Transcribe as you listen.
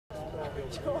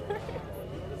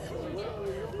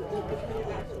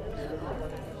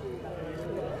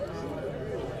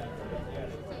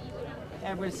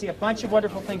And we're going to see a bunch of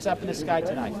wonderful things up in the sky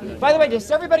tonight. By the way,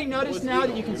 does everybody notice now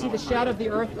that you can see the shadow of the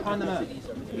Earth on the moon?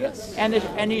 Yes. And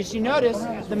as you notice,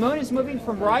 the moon is moving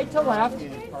from right to left,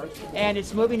 and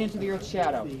it's moving into the Earth's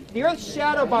shadow. The Earth's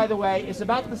shadow, by the way, is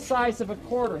about the size of a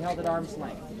quarter held at arm's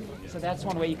length. So that's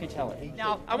one way you can tell it.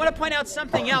 Now, I want to point out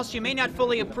something else you may not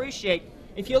fully appreciate.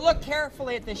 If you look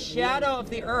carefully at the shadow of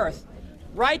the Earth,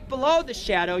 right below the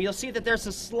shadow, you'll see that there's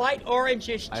a slight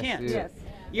orangish tint. Yes.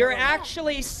 You're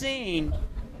actually seeing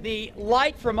the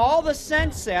light from all the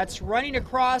sunsets running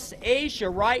across Asia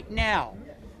right now,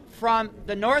 from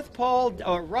the North Pole,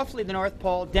 or roughly the North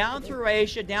Pole, down through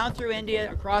Asia, down through India,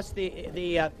 across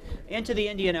into the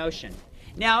Indian Ocean.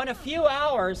 Now, in a few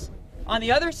hours, on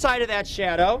the other side of that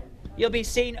shadow, you'll be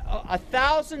seeing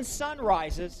 1,000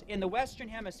 sunrises in the Western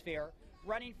Hemisphere,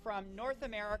 running from North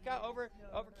America over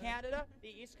Canada, the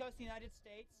east coast of the United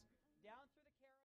States, down through